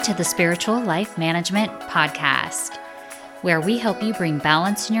to the Spiritual Life Management Podcast, where we help you bring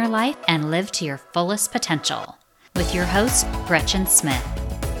balance in your life and live to your fullest potential. With your host, Gretchen Smith.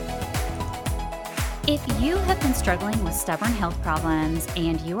 If you have been struggling with stubborn health problems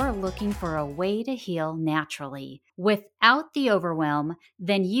and you are looking for a way to heal naturally without the overwhelm,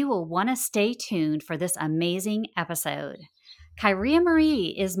 then you will want to stay tuned for this amazing episode. Kyria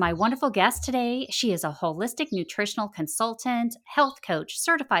Marie is my wonderful guest today. She is a holistic nutritional consultant, health coach,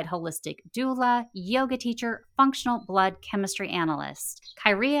 certified holistic doula, yoga teacher, functional blood chemistry analyst.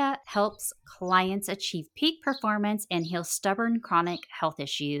 Kyria helps clients achieve peak performance and heal stubborn chronic health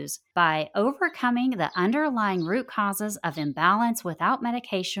issues by overcoming the underlying root causes of imbalance without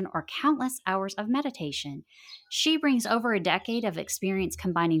medication or countless hours of meditation. She brings over a decade of experience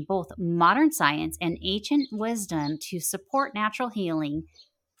combining both modern science and ancient wisdom to support natural healing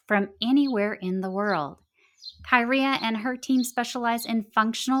from anywhere in the world. Kyria and her team specialize in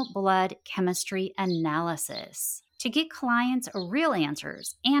functional blood chemistry analysis to get clients real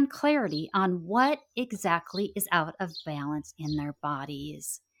answers and clarity on what exactly is out of balance in their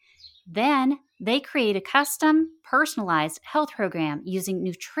bodies. Then they create a custom, personalized health program using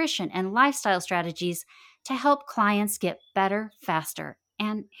nutrition and lifestyle strategies to help clients get better faster.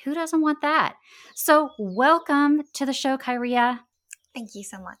 And who doesn't want that? So welcome to the show, Kyria. Thank you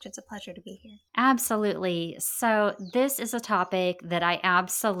so much. It's a pleasure to be here. Absolutely. So this is a topic that I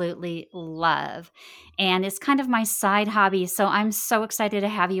absolutely love, and it's kind of my side hobby. So I'm so excited to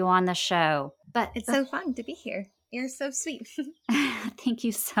have you on the show. But it's so fun to be here. You're so sweet. Thank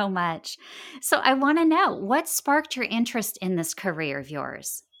you so much. So I want to know, what sparked your interest in this career of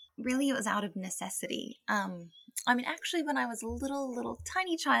yours? Really, it was out of necessity. Actually, when I was a little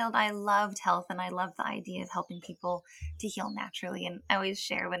tiny child, I loved health and I loved the idea of helping people to heal naturally. And I always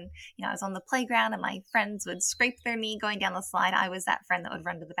share when, I was on the playground and my friends would scrape their knee going down the slide. I was that friend that would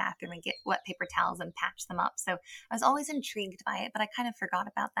run to the bathroom and get wet paper towels and patch them up. So I was always intrigued by it, but I kind of forgot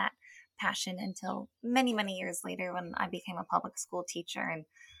about that passion until many, many years later when I became a public school teacher, and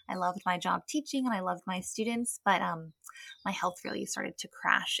I loved my job teaching and I loved my students, but my health really started to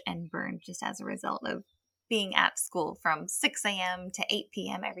crash and burn just as a result of being at school from 6 a.m. to 8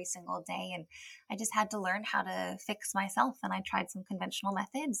 p.m. every single day. And I just had to learn how to fix myself. And I tried some conventional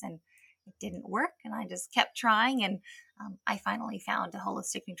methods and it didn't work. And I just kept trying. And I finally found a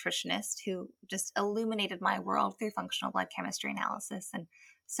holistic nutritionist who just illuminated my world through functional blood chemistry analysis. And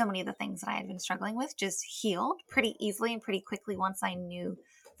so many of the things that I had been struggling with just healed pretty easily and pretty quickly once I knew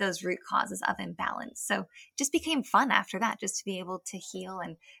those root causes of imbalance. So it just became fun after that, just to be able to heal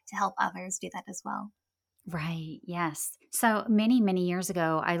and to help others do that as well. Right. Yes. So many, many years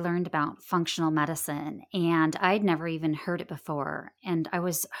ago, I learned about functional medicine and I'd never even heard it before. And I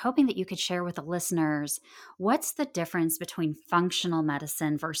was hoping that you could share with the listeners, what's the difference between functional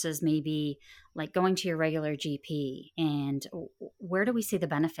medicine versus maybe like going to your regular GP, and where do we see the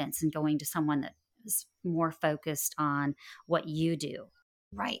benefits in going to someone that is more focused on what you do?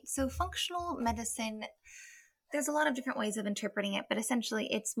 Right. So functional medicine, there's a lot of different ways of interpreting it, but essentially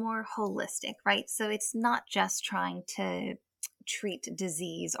it's more holistic, right? So it's not just trying to treat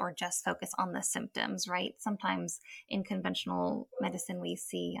disease or just focus on the symptoms, right? Sometimes in conventional medicine, we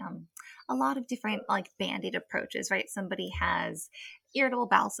see a lot of different like band-aid approaches, right? Somebody has irritable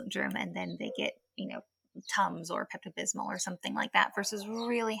bowel syndrome and then they get, Tums or Pepto-Bismol or something like that, versus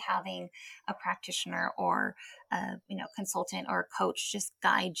really having a practitioner or a consultant or a coach just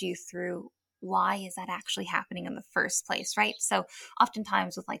guide you through why is that actually happening in the first place, right? So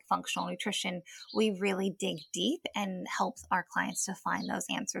oftentimes with like functional nutrition, we really dig deep and help our clients to find those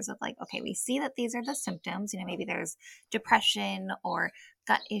answers of like, okay, we see that these are the symptoms, maybe there's depression or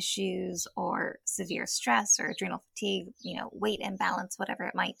gut issues or severe stress or adrenal fatigue, weight imbalance, whatever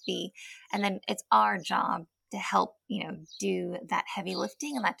it might be. And then it's our job to help, do that heavy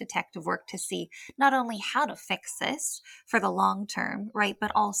lifting and that detective work to see not only how to fix this for the long term, right,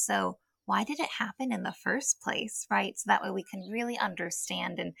 but also why did it happen in the first place, right? So that way we can really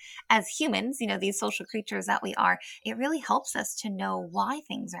understand. And as humans, these social creatures that we are, it really helps us to know why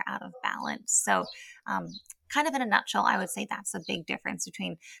things are out of balance. So kind of in a nutshell, I would say that's a big difference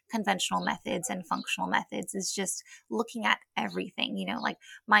between conventional methods and functional methods, is just looking at everything, like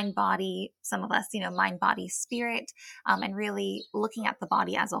mind, body, some of us, mind, body, spirit, and really looking at the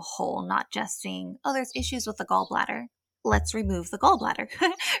body as a whole, not just seeing, oh, there's issues with the gallbladder. Let's remove the gallbladder,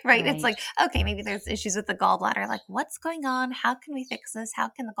 right? It's like, okay, maybe there's issues with the gallbladder. Like, what's going on? How can we fix this? How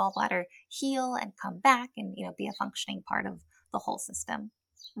can the gallbladder heal and come back and, be a functioning part of the whole system?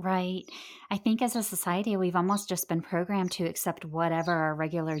 Right. I think as a society, we've almost just been programmed to accept whatever our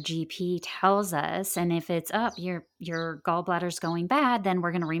regular GP tells us. And if it's up, your gallbladder's going bad, then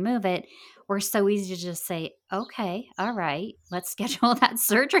we're going to remove it. We're so easy to just say, okay, all right, let's schedule that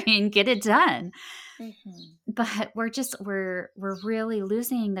surgery and get it done. Hmm. But we're really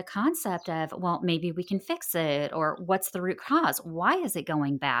losing the concept of, well, maybe we can fix it, or what's the root cause? Why is it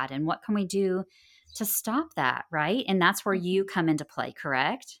going bad? And what can we do to stop that? Right. And that's where you Hmm. come into play,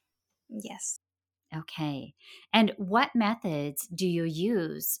 correct? Yes. Okay. And what methods do you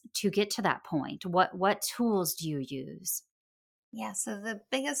use to get to that point? What tools do you use? Yeah, so the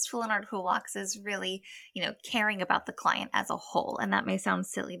biggest tool in our toolbox is really, caring about the client as a whole. And that may sound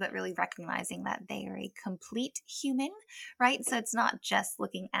silly, but really recognizing that they are a complete human, right? So it's not just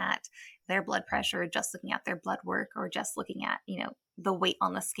looking at their blood pressure, just looking at their blood work, or just looking at, the weight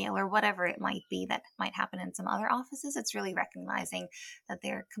on the scale or whatever it might be that might happen in some other offices. It's really recognizing that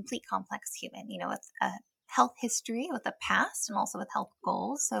they're a complete complex human, with a health history, with a past, and also with health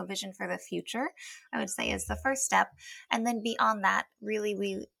goals. So vision for the future, I would say, is the first step. And then beyond that, really,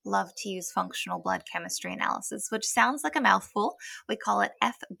 we love to use functional blood chemistry analysis, which sounds like a mouthful. We call it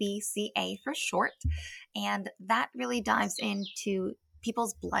FBCA for short. And that really dives into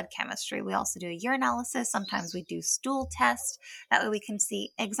people's blood chemistry. We also do a urinalysis. Sometimes we do stool tests. That way we can see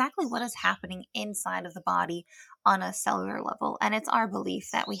exactly what is happening inside of the body on a cellular level. And it's our belief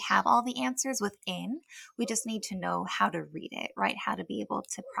that we have all the answers within. We just need to know how to read it, right? How to be able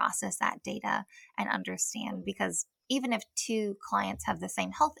to process that data and understand, because even if two clients have the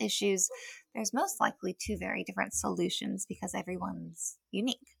same health issues, there's most likely two very different solutions because everyone's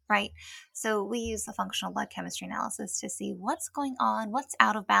unique, right? So we use the functional blood chemistry analysis to see what's going on, what's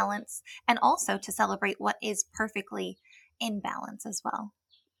out of balance, and also to celebrate what is perfectly in balance as well.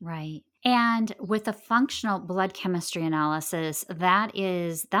 Right. And with the functional blood chemistry analysis,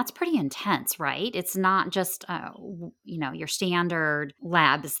 that's pretty intense, right? It's not just your standard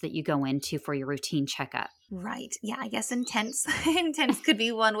labs that you go into for your routine checkup. Right. Yeah, I guess intense. Intense could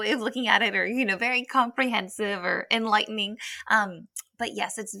be one way of looking at it, or, very comprehensive or enlightening. But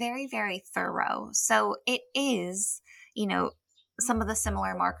yes, it's very, very thorough. So it is, you know, some of the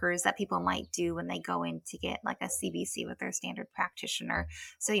similar markers that people might do when they go in to get like a CBC with their standard practitioner.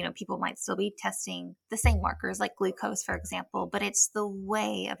 So, people might still be testing the same markers like glucose, for example, but it's the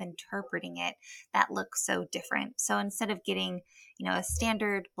way of interpreting it that looks so different. So instead of getting, a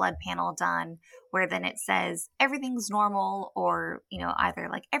standard blood panel done, where then it says everything's normal, or either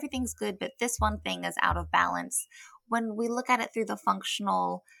like everything's good but this one thing is out of balance, when we look at it through the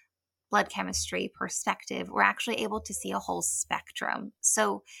functional blood chemistry perspective, we're actually able to see a whole spectrum.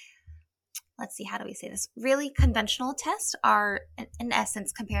 So let's see, how do we say this? Really, conventional tests are, in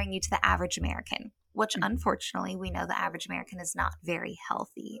essence, comparing you to the average American, which Mhm. unfortunately we know the average American is not very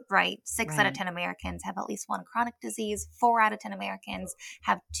healthy, right? Six out of Right. 10 Americans have at least one chronic disease. 4 out of 10 Americans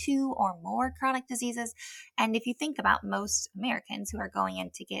have two or more chronic diseases. And if you think about most Americans who are going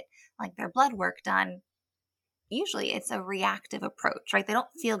in to get like their blood work done, usually it's a reactive approach, right? They don't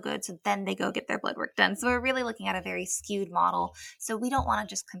feel good, so then they go get their blood work done. So we're really looking at a very skewed model. So we don't want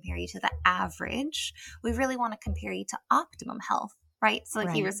to just compare you to the average. We really want to compare you to optimum health, right? So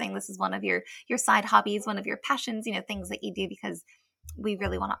like you were Right. saying, this is one of your side hobbies, one of your passions, things that you do because we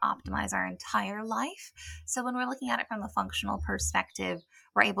really want to optimize our entire life. So when we're looking at it from the functional perspective,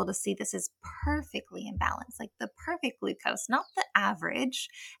 we're able to see this is perfectly in balance, like the perfect glucose, not the average.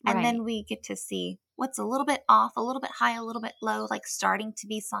 And Right. then we get to see what's a little bit off, a little bit high, a little bit low, like starting to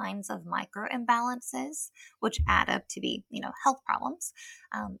be signs of micro imbalances, which add up to be, health problems.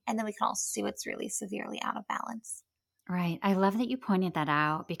 And then we can also see what's really severely out of balance. Right. I love that you pointed that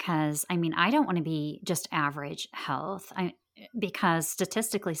out because I don't want to be just average health. Because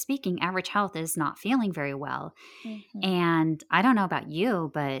statistically speaking, average health is not feeling very well. Hmm. And I don't know about you,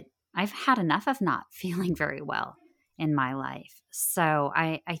 but I've had enough of not feeling very well in my life. So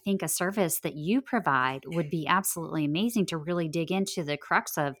I think a service that you provide would be absolutely amazing to really dig into the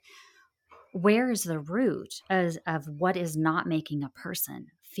crux of where is the root of what is not making a person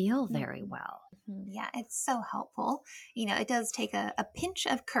feel very well. Yeah, it's so helpful. It does take a pinch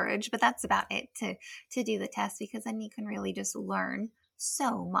of courage, but that's about it to do the test, because then you can really just learn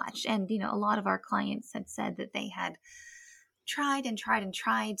so much. And a lot of our clients had said that they had tried and tried and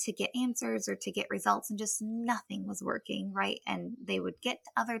tried to get answers or to get results, and just nothing was working, right? And they would get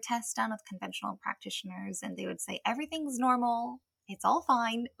other tests done with conventional practitioners and they would say everything's normal, it's all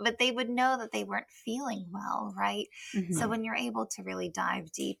fine, but they would know that they weren't feeling well, right? So Mhm. when you're able to really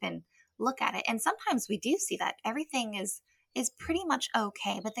dive deep and look at it, and sometimes we do see that everything is is pretty much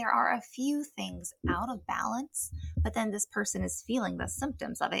okay, but there are a few things out of balance, but then this person is feeling the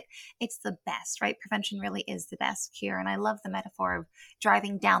symptoms of it, it's the best, right? Prevention really is the best cure. And I love the metaphor of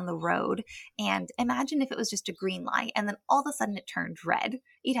driving down the road. And imagine if it was just a green light and then all of a sudden it turned red.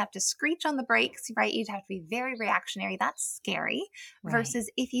 You'd have to screech on the brakes, right? You'd have to be very reactionary. That's scary. Right.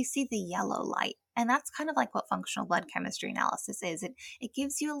 Versus if you see the yellow light. And that's kind of like what functional blood chemistry analysis is. It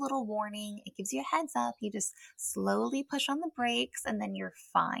gives you a little warning. It gives you a heads up. You just slowly push on the brakes and then you're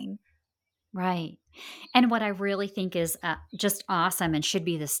fine. Right. And what I really think is just awesome and should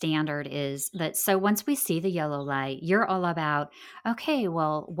be the standard is that so once we see the yellow light, you're all about, okay,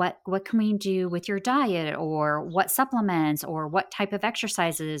 well, what can we do with your diet or what supplements or what type of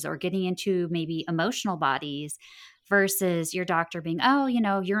exercises or getting into maybe emotional bodies versus your doctor being, oh,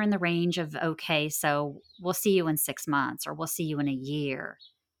 you're in the range of okay, so we'll see you in 6 months or we'll see you in a year.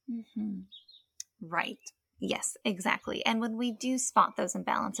 Mm-hmm. Right. Yes, exactly. And when we do spot those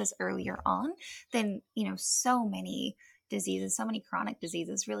imbalances earlier on, then, so many diseases, so many chronic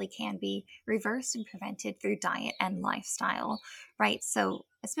diseases really can be reversed and prevented through diet and lifestyle, right? So,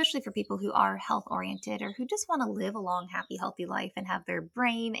 especially for people who are health oriented or who just want to live a long, happy, healthy life and have their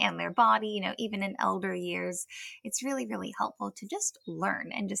brain and their body, even in elder years, it's really, really helpful to just learn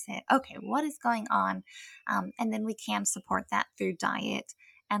and just say, okay, what is going on? And then we can support that through diet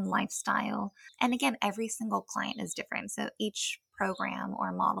and lifestyle. And again, every single client is different. So each program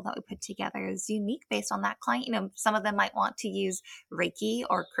or model that we put together is unique based on that client. Some of them might want to use Reiki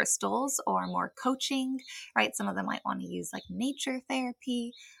or crystals or more coaching, right? Some of them might want to use like nature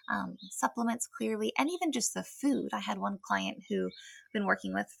therapy, supplements clearly, and even just the food. I had one client who I've been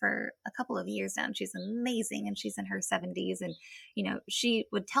working with for a couple of years now, and she's amazing, and she's in her 70s. And, she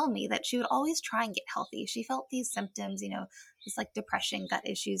would tell me that she would always try and get healthy. She felt these symptoms, just like depression, gut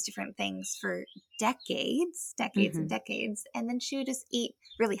issues, different things for decades and Hmm. decades. And then she would just eat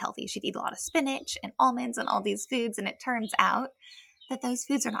really healthy. She'd eat a lot of spinach and almonds and all these foods. And it turns out that those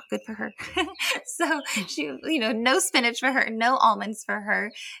foods are not good for her. So she, no spinach for her, no almonds for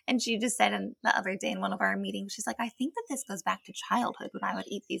her. And she just said the other day in one of our meetings, she's like, I think that this goes back to childhood when I would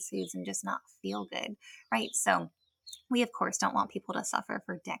eat these foods and just not feel good. Right. So we, of course, don't want people to suffer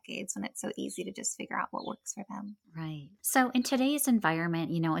for decades when it's so easy to just figure out what works for them. Right. So in today's environment,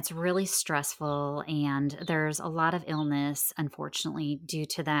 it's really stressful and there's a lot of illness, unfortunately, due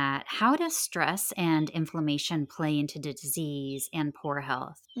to that. How does stress and inflammation play into the disease and poor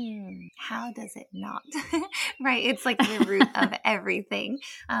health? How does it not? Right. It's like the root of everything.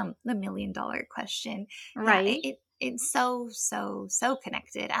 The $1 million question. Yeah. Right. It's so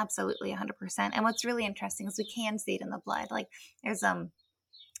connected. Absolutely 100%. And what's really interesting is we can see it in the blood. Like there's, a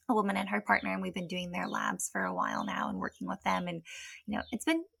woman and her partner, and we've been doing their labs for a while now and working with them. And, it's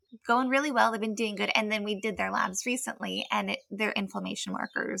been going really well. They've been doing good. And then we did their labs recently and their inflammation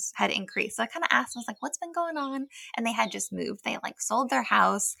markers had increased. So I kind of asked them, I was like, what's been going on? And they had just moved. They like sold their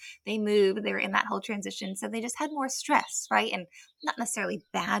house. They moved. They were in that whole transition. So they just had more stress, right? And not necessarily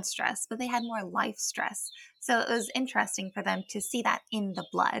bad stress, but they had more life stress. So it was interesting for them to see that in the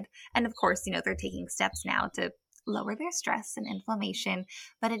blood. And of course, they're taking steps now to lower their stress and inflammation.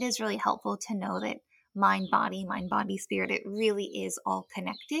 But it is really helpful to know that mind, body, spirit, it really is all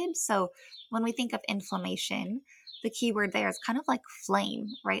connected. So when we think of inflammation, the key word there is kind of like flame,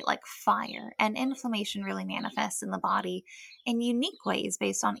 right? Like fire. And inflammation really manifests in the body in unique ways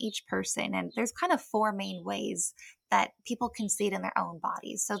based on each person. And there's kind of four main ways that people can see it in their own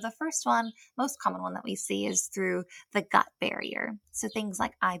bodies. So the first one, most common one that we see is through the gut barrier. So things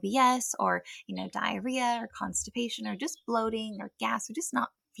like IBS or, diarrhea or constipation or just bloating or gas or just not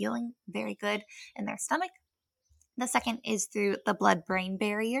feeling very good in their stomach. The second is through the blood-brain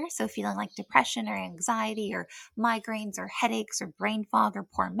barrier, so feeling like depression or anxiety or migraines or headaches or brain fog or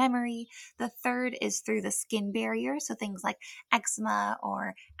poor memory. The third is through the skin barrier, so things like eczema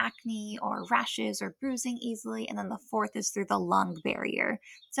or acne or rashes or bruising easily. And then the fourth is through the lung barrier,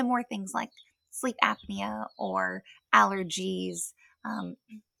 so more things like sleep apnea or allergies,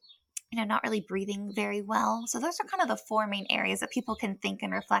 not really breathing very well. So those are kind of the four main areas that people can think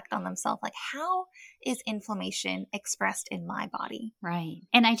and reflect on themselves. Like, how is inflammation expressed in my body? Right.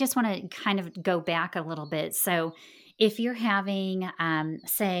 And I just want to kind of go back a little bit. So, if you're having,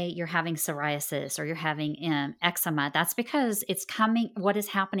 say, you're having psoriasis or you're having eczema, that's because it's coming, what is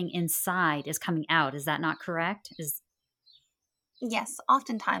happening inside is coming out. Is that not correct? Yes,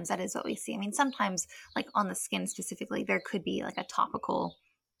 oftentimes that is what we see. I mean, sometimes, like on the skin specifically, there could be like a topical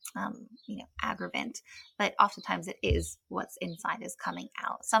aggravant, but oftentimes it is what's inside is coming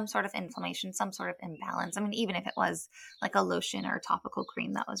out. Some sort of inflammation, some sort of imbalance. I mean, even if it was like a lotion or a topical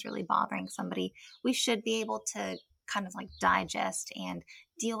cream that was really bothering somebody, we should be able to kind of like digest and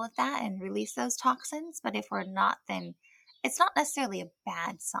deal with that and release those toxins. But if we're not, then it's not necessarily a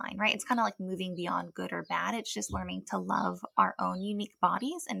bad sign, right? It's kind of like moving beyond good or bad. It's just learning to love our own unique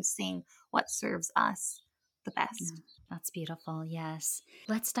bodies and seeing what serves us the Yeah, best. that's beautiful. Yes.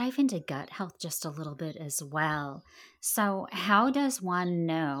 Let's dive into gut health just a little bit as well. So, how does one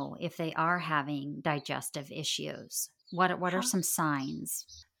know if they are having digestive issues? What are How some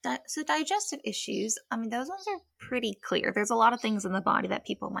signs? So digestive issues, I mean, those ones are pretty clear. There's a lot of things in the body that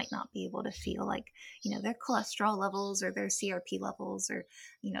people might not be able to feel, like, their cholesterol levels or their CRP levels or,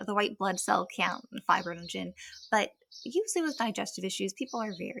 the white blood cell count and fibrinogen. But usually with digestive issues, people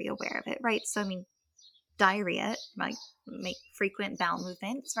are very aware of it, right? So, I mean, diarrhea might make frequent bowel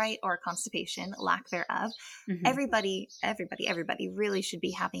movements, right? Or constipation, lack thereof. Hmm. Everybody really should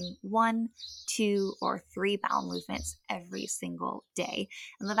be having 1, 2, or 3 bowel movements every single day.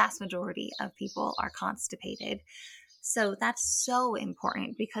 And the vast majority of people are constipated. So that's so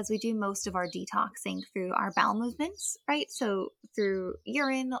important because we do most of our detoxing through our bowel movements, right? So through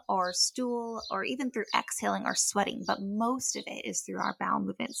urine or stool or even through exhaling or sweating, but most of it is through our bowel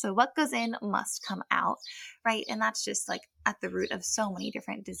movements. So what goes in must come out, right? And that's just like at the root of so many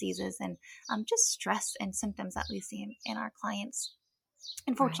different diseases and just stress and symptoms that we see in our clients. Right.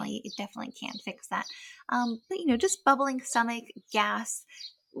 Unfortunately, it definitely can fix that. But just bubbling stomach, gas.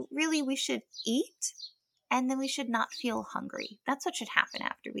 Really, we should eat and then we should not feel hungry. That's what should happen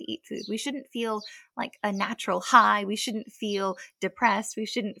after we eat food. We shouldn't feel like a natural high. We shouldn't feel depressed. We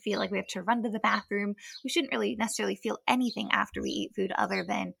shouldn't feel like we have to run to the bathroom. We shouldn't really necessarily feel anything after we eat food other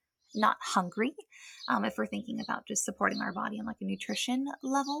than not hungry, if we're thinking about just supporting our body on like a nutrition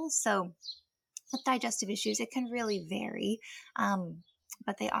level. So with digestive issues, it can really vary,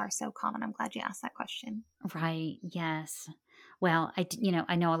 but they are so common. I'm glad you asked that question. Right. Yes. Well,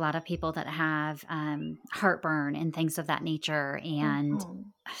 I know a lot of people that have heartburn and things of that nature, and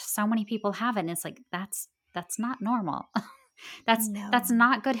Mhm. so many people have it. And it's like that's not normal. That's No.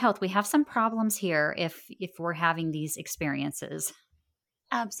 not good health. We have some problems here if we're having these experiences.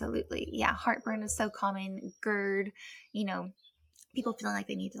 Absolutely. Yeah, heartburn is so common. GERD, you know, people feeling like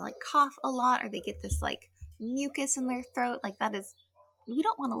they need to like cough a lot or they get this like mucus in their throat. Like that is, we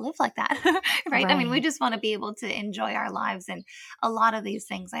don't want to live like that, right? I mean, we Right. just want to be able to enjoy our lives. And a lot of these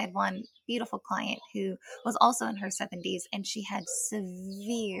things, I had one beautiful client who was also in her 70s and she had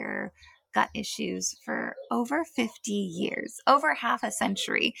severe gut issues for over 50 years, over half a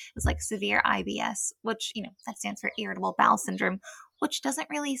century. It was like severe IBS, which, that stands for irritable bowel syndrome, which doesn't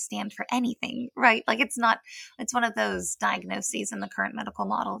really stand for anything, right? Like it's one of those diagnoses in the current medical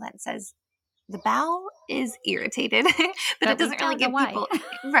model that says the bowel is irritated, but it But we doesn't really don't know give why. people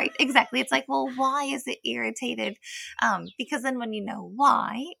right. Exactly. It's like, well, why is it irritated? Because then when you know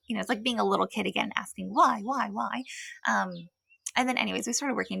why, it's like being a little kid again, asking why. Um, and then, anyways, we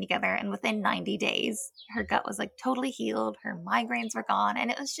started working together, and within 90 days, her gut was like totally healed. Her migraines were gone, and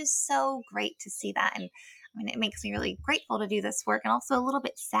it was just so great to see that. And I mean, it makes me really grateful to do this work, and also a little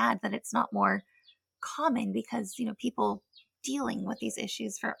bit sad that it's not more common because people dealing with these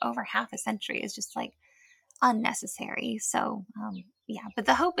issues for over half a century is just like unnecessary. So yeah, but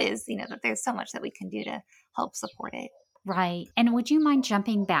the hope is that there's so much that we can do to help support it. Right. And would you mind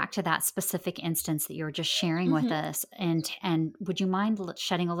jumping back to that specific instance that you were just sharing with Hmm. us? And would you mind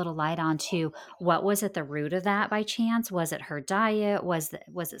shedding a little light onto what was at the root of that by chance? Was it her diet? Was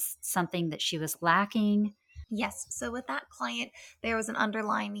it something that she was lacking? Yes, so with that client there was an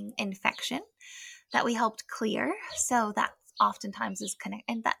underlying infection that we helped clear. So that oftentimes is connect,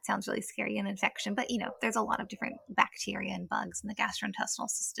 and that sounds really scary, an infection, but there's a lot of different bacteria and bugs in the gastrointestinal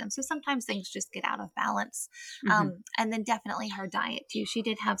system. So sometimes things just get out of balance. Hmm. And then definitely her diet too. She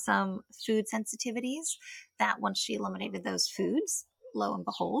did have some food sensitivities that once she eliminated those foods, lo and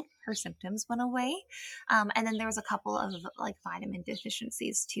behold, her symptoms went away. And then there was a couple of like vitamin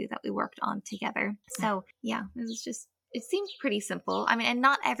deficiencies too that we worked on together. So yeah, it was just it seemed pretty simple. I mean, and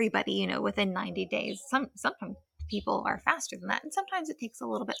not everybody, within 90 days. Sometimes people are faster than that, and sometimes it takes a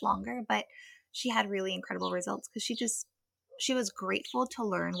little bit longer. But she had really incredible results because she was grateful to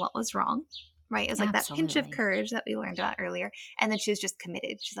learn what was wrong. Right, it was like that pinch of Absolutely. courage that we learned about earlier, and then she was just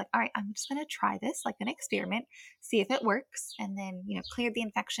committed. She's like, "All right, I'm just going to try this, like an experiment, see if it works," and then cleared the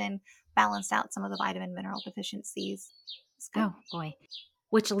infection, balanced out some of the vitamin mineral deficiencies. It's good. Oh boy.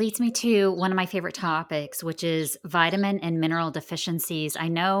 Which leads me to one of my favorite topics, which is vitamin and mineral deficiencies. I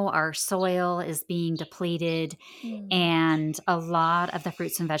know our soil is being depleted, Mm. and a lot of the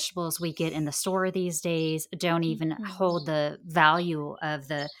fruits and vegetables we get in the store these days don't even Mhm. hold the value of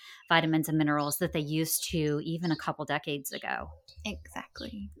the vitamins and minerals that they used to even a couple decades ago.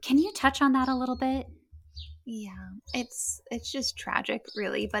 Exactly. Can you touch on that a little bit? Yeah, it's just tragic,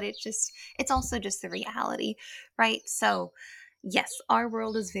 really, but it's also just the reality, right? So, yes, our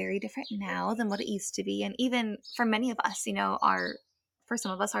world is very different now than what it used to be, and even for many of us, our for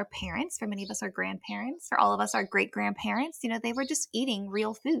some of us, our parents, for many of us, our grandparents, for all of us, our great grandparents, they were just eating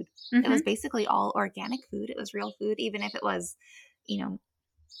real food. It was Hmm. basically all organic food. It was real food, even if it was, you know,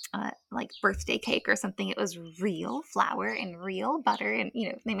 like birthday cake or something. It was real flour and real butter, and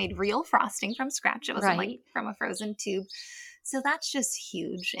they made real frosting from scratch. It wasn't like Right. from a frozen tube. So that's just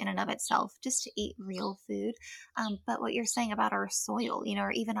huge in and of itself, just to eat real food. But what you're saying about our soil,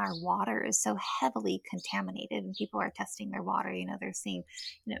 or even our water is so heavily contaminated, and people are testing their water. They're seeing,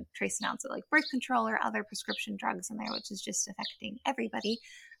 trace amounts of like birth control or other prescription drugs in there, which is just affecting everybody.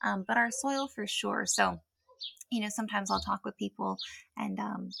 But our soil for sure. So sometimes I'll talk with people and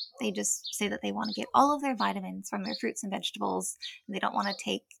they just say that they want to get all of their vitamins from their fruits and vegetables. And they don't want to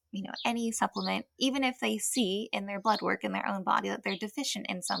take, any supplement, even if they see in their blood work in their own body that they're deficient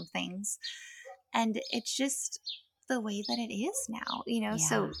in some things. And it's just the way that it is now, Yeah.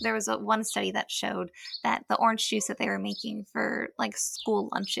 so there was one study that showed that the orange juice that they were making for like school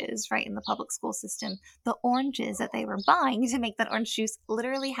lunches, right, in the public school system, the oranges that they were buying to make that orange juice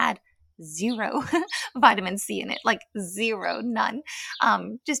literally had zero vitamin C in it, like zero, none.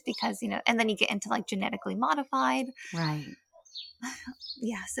 Just because, and then you get into like genetically modified. Right.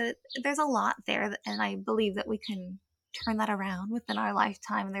 Yeah, so there's a lot there, and I believe that we can turn that around within our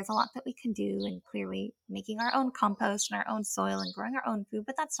lifetime. And there's a lot that we can do, and clearly making our own compost and our own soil and growing our own food.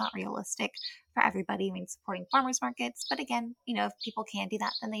 But that's not realistic for everybody. I mean, supporting farmers markets, but again, if people can do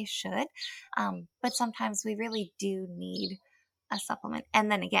that, then they should. But sometimes we really do need a supplement.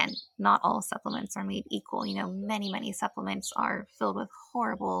 And then again, not all supplements are made equal. Many supplements are filled with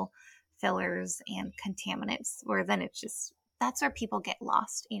horrible fillers and contaminants, where then it's just, that's where people get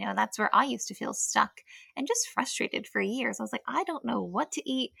lost. That's where I used to feel stuck and just frustrated for years. I was like, I don't know what to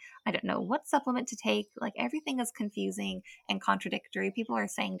eat. I don't know what supplement to take. Like, everything is confusing and contradictory. People are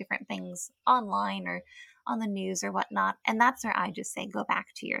saying different things online or on the news or whatnot. And that's where I just say, go back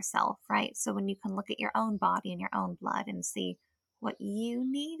to yourself, right? So when you can look at your own body and your own blood and see what you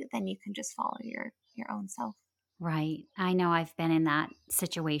need, then you can just follow your own self. Right. I know I've been in that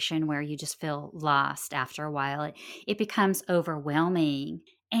situation where you just feel lost after a while. It becomes overwhelming.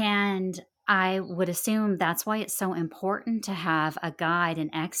 And I would assume that's why it's so important to have a guide, an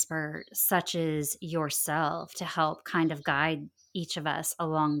expert such as yourself to help kind of guide each of us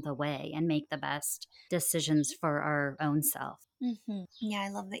along the way and make the best decisions for our own self. Yeah, I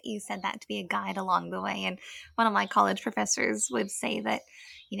love that you said that, to be a guide along the way. And one of my college professors would say that,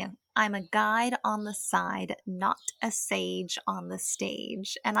 I'm a guide on the side, not a sage on the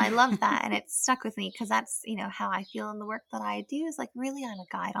stage. And I love that. And it stuck with me because that's, how I feel in the work that I do, is like, really, I'm a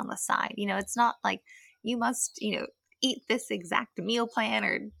guide on the side. It's not like you must, eat this exact meal plan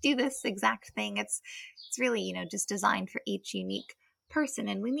or do this exact thing. It's really, just designed for each unique person.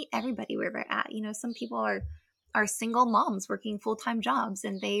 And we meet everybody where they're at. Some people are single moms working full-time jobs,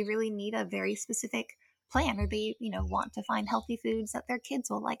 and they really need a very specific plan, or they want to find healthy foods that their kids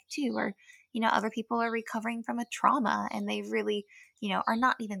will like too, or other people are recovering from a trauma and they really are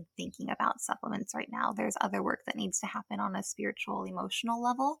not even thinking about supplements right now. There's other work that needs to happen on a spiritual, emotional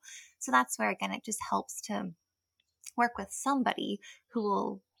level. So that's where, again, it just helps to work with somebody who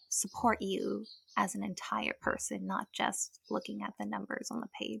will support you as an entire person, not just looking at the numbers on the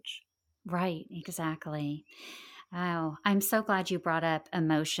page. Right, exactly. Oh, I'm so glad you brought up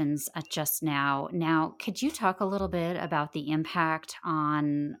emotions just now. Now, could you talk a little bit about the impact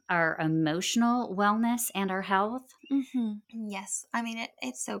on our emotional wellness and our health? Yes. I mean,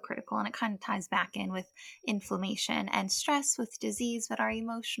 it's so critical, and it kind of ties back in with inflammation and stress with disease, but our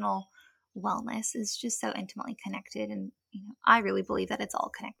emotional wellness is just so intimately connected. And, I really believe that it's all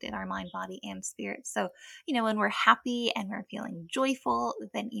connected, our mind, body, and spirit. So, when we're happy and we're feeling joyful,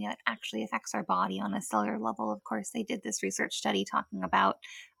 then, it actually affects our body on a cellular level. Of course, they did this research study talking about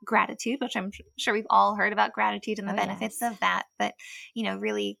gratitude, which I'm sure we've all heard about gratitude and the Oh, benefits yes. of that. But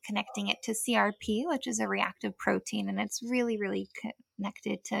really connecting it to CRP, which is a reactive protein, and it's really, really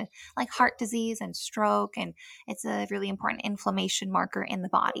connected to like heart disease and stroke, and it's a really important inflammation marker in the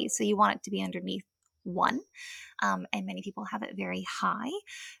body. So you want it to be underneath one, and many people have it very high.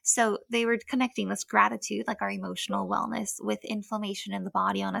 So they were connecting this gratitude, like our emotional wellness, with inflammation in the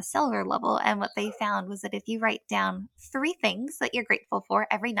body on a cellular level. And what they found was that if you write down 3 things that you're grateful for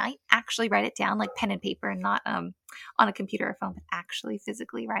every night, actually write it down like pen and paper and not on a computer or phone, but actually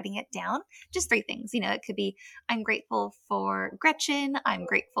physically writing it down. Just three things. It could be, I'm grateful for Gretchen, I'm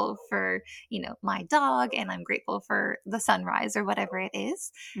grateful for, my dog, and I'm grateful for the sunrise or whatever it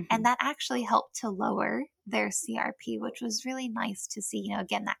is. And that actually helped to lower their CRP, which was really nice to see,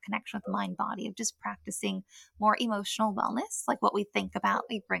 again, that connection with mind body of just practicing more emotional wellness, like what we think about,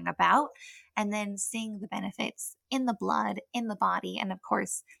 we bring about, and then seeing the benefits in the blood, in the body, and of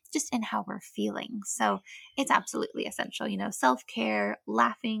course, just in how we're feeling. So it's absolutely essential, self-care,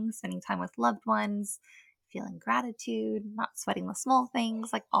 laughing, spending time with loved ones, feeling gratitude, not sweating the small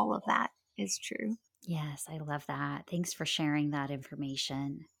things, like all of that is true. Yes, I love that. Thanks for sharing that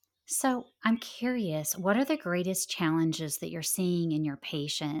information. So, I'm curious, what are the greatest challenges that you're seeing in your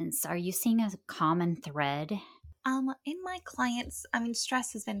patients? Are you seeing a common thread? In my clients, I mean,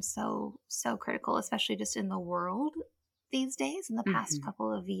 stress has been so critical, especially just in the world these days. In the past Hmm.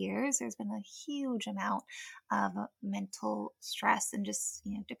 couple of years, there's been a huge amount of mental stress and just,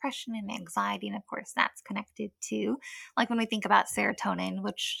 depression and anxiety. And of course, that's connected to, like, when we think about serotonin,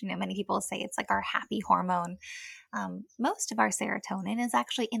 which, many people say it's like our happy hormone. Most of our serotonin is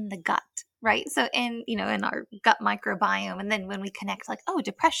actually in the gut, right? So in our gut microbiome. And then when we connect like, oh,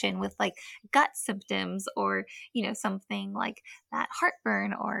 depression with like gut symptoms or, something like that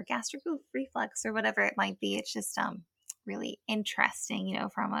heartburn or gastric reflux or whatever it might be, it's just really interesting,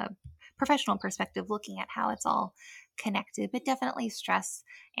 from a professional perspective, looking at how it's all connected, but definitely stress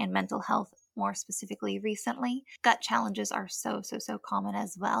and mental health more specifically recently. Gut challenges are so common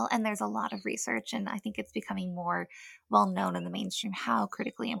as well. And there's a lot of research, and I think it's becoming more well known in the mainstream how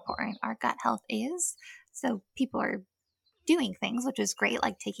critically important our gut health is. So people are doing things, which is great,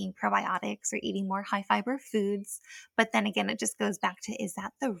 like taking probiotics or eating more high fiber foods. But then again, it just goes back to, is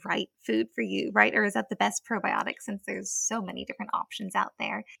that the right food for you, right? Or is that the best probiotic, since there's so many different options out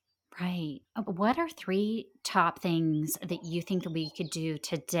there? Right. What are three top things that you think that we could do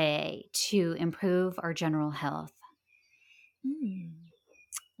today to improve our general health? Hmm.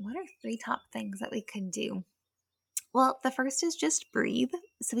 What are three top things that we could do? Well, the first is just breathe.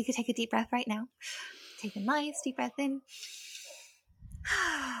 So we could take a deep breath right now. Take a nice deep breath in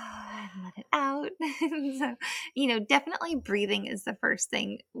and let it out. So, definitely breathing is the first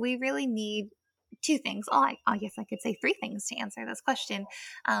thing. We really need two things. Oh, I guess I could say three things to answer this question.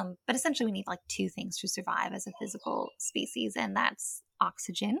 But essentially, we need like two things to survive as a physical species, and that's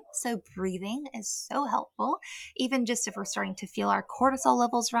oxygen. So, breathing is so helpful, even just if we're starting to feel our cortisol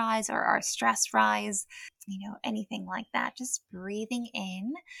levels rise or our stress rise, anything like that. Just breathing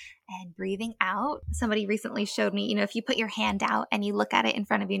in and breathing out. Somebody recently showed me, if you put your hand out and you look at it in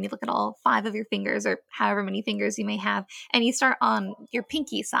front of you and you look at all five of your fingers or however many fingers you may have, and you start on your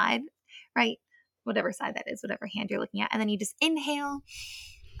pinky side, right? Whatever side that is, whatever hand you're looking at. And then you just inhale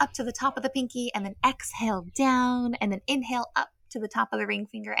up to the top of the pinky and then exhale down and then inhale up to the top of the ring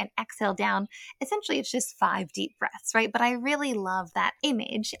finger and exhale down. Essentially, it's just 5 deep breaths, right? But I really love that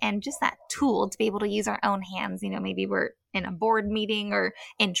image and just that tool to be able to use our own hands. Maybe we're in a board meeting or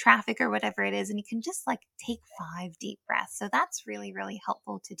in traffic or whatever it is, and you can just like take 5 deep breaths. So that's really, really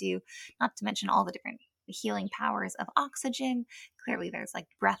helpful to do, not to mention all the different healing powers of oxygen. Clearly, there's like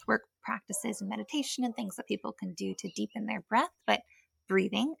breath work practices and meditation and things that people can do to deepen their breath, but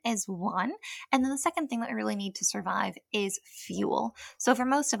breathing is one. And then the second thing that we really need to survive is fuel. So for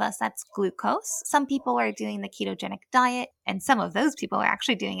most of us, that's glucose. Some people are doing the ketogenic diet, and some of those people are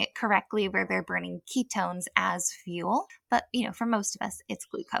actually doing it correctly where they're burning ketones as fuel. But, for most of us, it's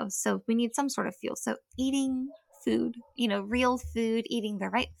glucose. So we need some sort of fuel. So eating food, real food, eating the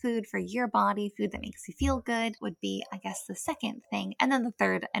right food for your body, food that makes you feel good would be, I guess, the second thing. And then the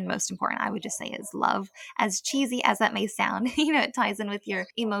third and most important, I would just say, is love. As cheesy as that may sound, it ties in with your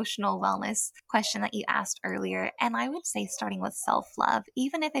emotional wellness question that you asked earlier. And I would say starting with self-love,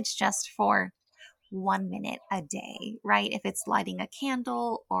 even if it's just for 1 minute a day, right? If it's lighting a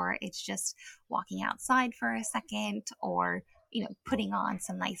candle or it's just walking outside for a second or, putting on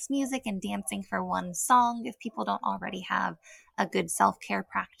some nice music and dancing for one song. If people don't already have a good self-care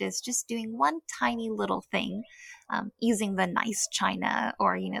practice, just doing one tiny little thing, using the nice china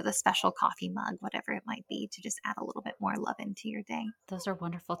or, the special coffee mug, whatever it might be, to just add a little bit more love into your day. Those are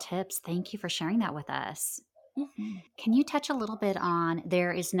wonderful tips. Thank you for sharing that with us. Mhm. Can you touch a little bit on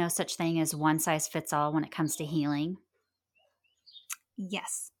there is no such thing as one size fits all when it comes to healing?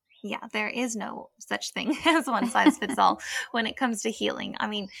 Yes. Yeah, there is no such thing as one size fits all when it comes to healing. I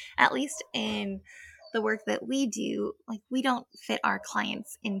mean, at least in the work that we do, like, we don't fit our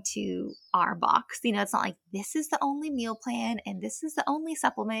clients into our box. It's not like this is the only meal plan and this is the only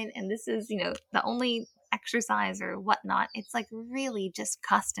supplement and this is, the only exercise or whatnot. It's like really just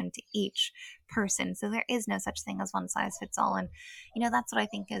custom to each person. So there is no such thing as one size fits all. And, that's what I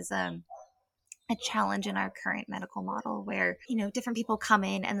think is a challenge in our current medical model where, different people come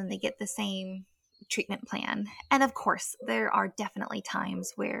in and then they get the same treatment plan. And of course, there are definitely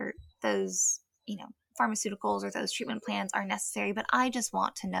times where those, pharmaceuticals or those treatment plans are necessary, but I just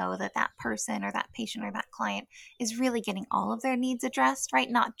want to know that that person or that patient or that client is really getting all of their needs addressed,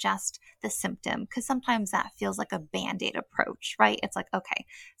 right? Not just the symptom, because sometimes that feels like a band-aid approach, right? It's like, okay,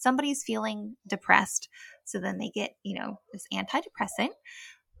 somebody's feeling depressed, so then they get, this antidepressant,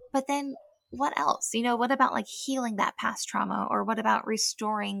 but then what else? What about like healing that past trauma? Or what about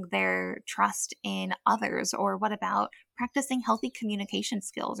restoring their trust in others? Or what about practicing healthy communication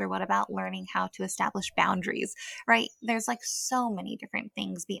skills? Or what about learning how to establish boundaries, right? There's like so many different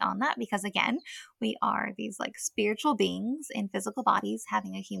things beyond that because, again, we are these like spiritual beings in physical bodies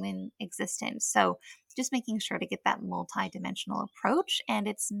having a human existence. So just making sure to get that multi-dimensional approach, and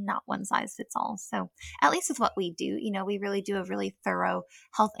it's not one size fits all. So at least with what we do, we really do a really thorough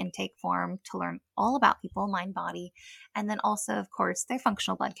health intake form to learn all about people, mind, body, and then also, of course, their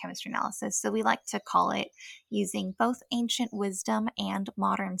functional blood chemistry analysis. So we like to call it using both ancient wisdom and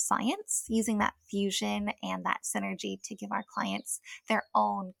modern science, using that fusion and that synergy to give our clients their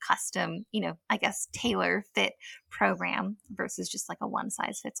own custom, I guess, tailor fit program versus just like a one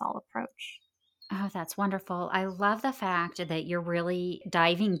size fits all approach. Oh, that's wonderful. I love the fact that you're really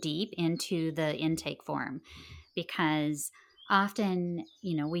diving deep into the intake form because often,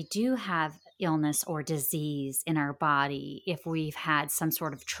 we do have illness or disease in our body if we've had some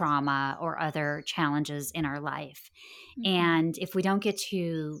sort of trauma or other challenges in our life. Mm-hmm. And if we don't get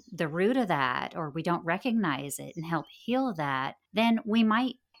to the root of that or we don't recognize it and help heal that, then we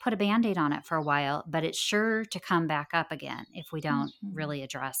might put a band aid on it for a while, but it's sure to come back up again if we don't Mm-hmm. really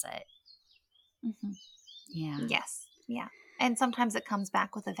address it. Mm-hmm. Yeah. Yes. Yeah. And sometimes it comes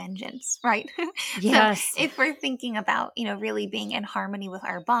back with a vengeance, right? So Yes. if we're thinking about, really being in harmony with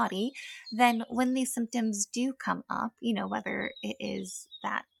our body, then when these symptoms do come up, whether it is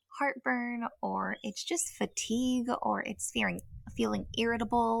that heartburn or it's just fatigue or it's feeling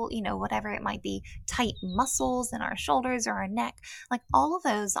irritable, whatever it might be, tight muscles in our shoulders or our neck, like all of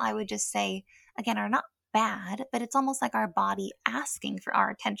those, I would just say, again, are not bad, but it's almost like our body asking for our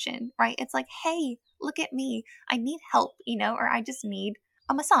attention, right? It's like, hey, look at me. I need help, or I just need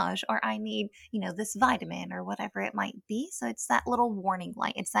a massage, or I need, this vitamin or whatever it might be. So it's that little warning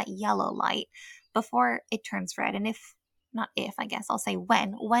light. It's that yellow light before it turns red. And not if, I guess I'll say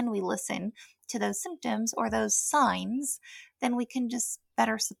when we listen to those symptoms or those signs, then we can just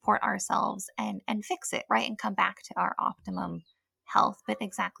better support ourselves and fix it, right? And come back to our optimum health. But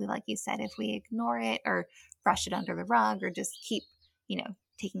exactly like you said, if we ignore it or brush it under the rug or just keep,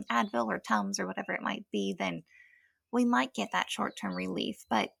 taking Advil or Tums or whatever it might be, then we might get that short-term relief.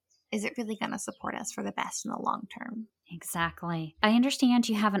 But is it really going to support us for the best in the long term? Exactly. I understand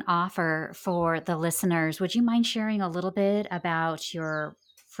you have an offer for the listeners. Would you mind sharing a little bit about your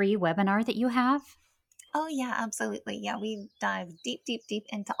free webinar that you have? Oh, yeah, absolutely. Yeah, we dive deep, deep, deep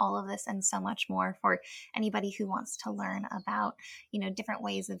into all of this and so much more for anybody who wants to learn about, different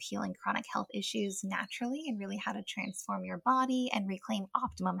ways of healing chronic health issues naturally and really how to transform your body and reclaim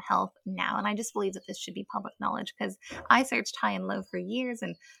optimum health now. And I just believe that this should be public knowledge because I searched high and low for years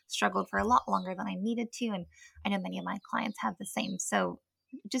and struggled for a lot longer than I needed to. And I know many of my clients have the same. So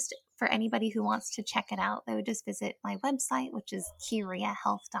just for anybody who wants to check it out, they would just visit my website, which is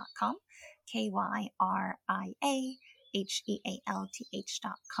kyriahealth.com.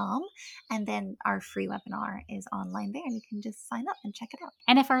 KYRIAHEALTH.com. And then our free webinar is online there and you can just sign up and check it out.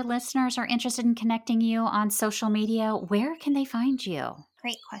 And if our listeners are interested in connecting you on social media, where can they find you?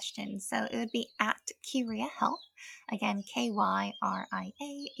 Great question. So it would be at Kyria Health. Again, KYRIAHEALTH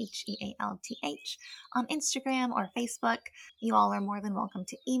on Instagram or Facebook. You all are more than welcome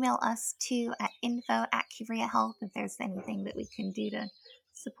to email us too at info@Kyria Health if there's anything that we can do to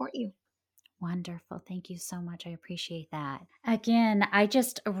support you. Wonderful. Thank you so much. I appreciate that. Again, I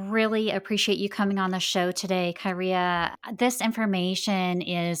just really appreciate you coming on the show today, Kyria. This information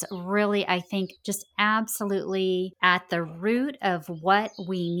is really, I think, just absolutely at the root of what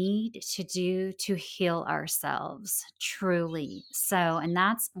we need to do to heal ourselves, truly. So, and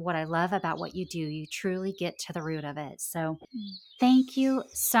that's what I love about what you do. You truly get to the root of it. So, thank you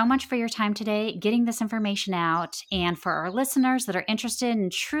so much for your time today, getting this information out. And for our listeners that are interested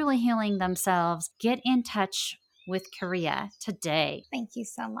in truly healing themselves, get in touch with Kyria today. Thank you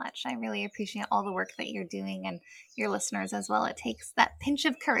so much. I really appreciate all the work that you're doing and your listeners as well. It takes that pinch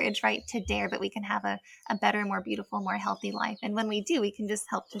of courage, right, to dare that we can have a better, more beautiful, more healthy life. And when we do, we can just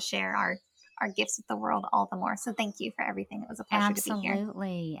help to share our our gifts with the world all the more. So thank you for everything. It was a pleasure to be here.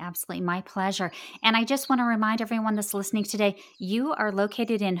 Absolutely. Absolutely. My pleasure. And I just want to remind everyone that's listening today, you are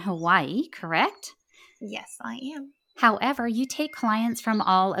located in Hawaii, correct? Yes, I am. However, you take clients from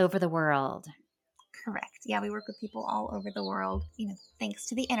all over the world. Correct. Yeah, we work with people all over the world. Thanks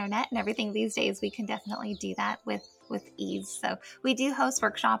to the internet and everything these days, we can definitely do that with ease. So we do host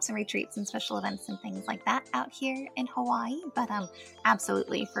workshops and retreats and special events and things like that out here in Hawaii. But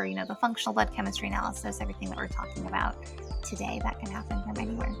absolutely for the functional blood chemistry analysis, everything that we're talking about today, that can happen from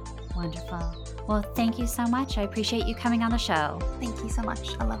anywhere. Wonderful. Well, thank you so much. I appreciate you coming on the show. Thank you so much.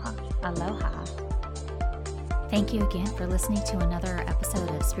 Aloha. Aloha. Thank you again for listening to another episode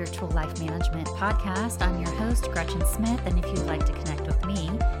of Spiritual Life Management Podcast. I'm your host, Gretchen Smith, and if you'd like to connect with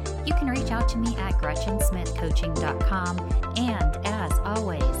me, you can reach out to me at GretchenSmithCoaching.com. And as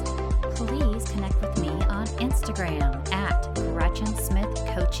always, please connect with me on Instagram at Gretchen Smith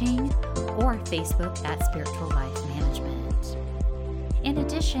Coaching or Facebook at Spiritual Life Management. In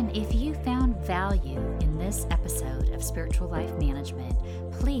addition, if you found value in this episode of Spiritual Life Management,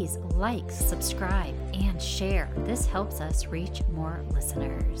 please like, subscribe, and share. This helps us reach more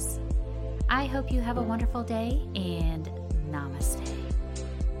listeners. I hope you have a wonderful day, and namaste.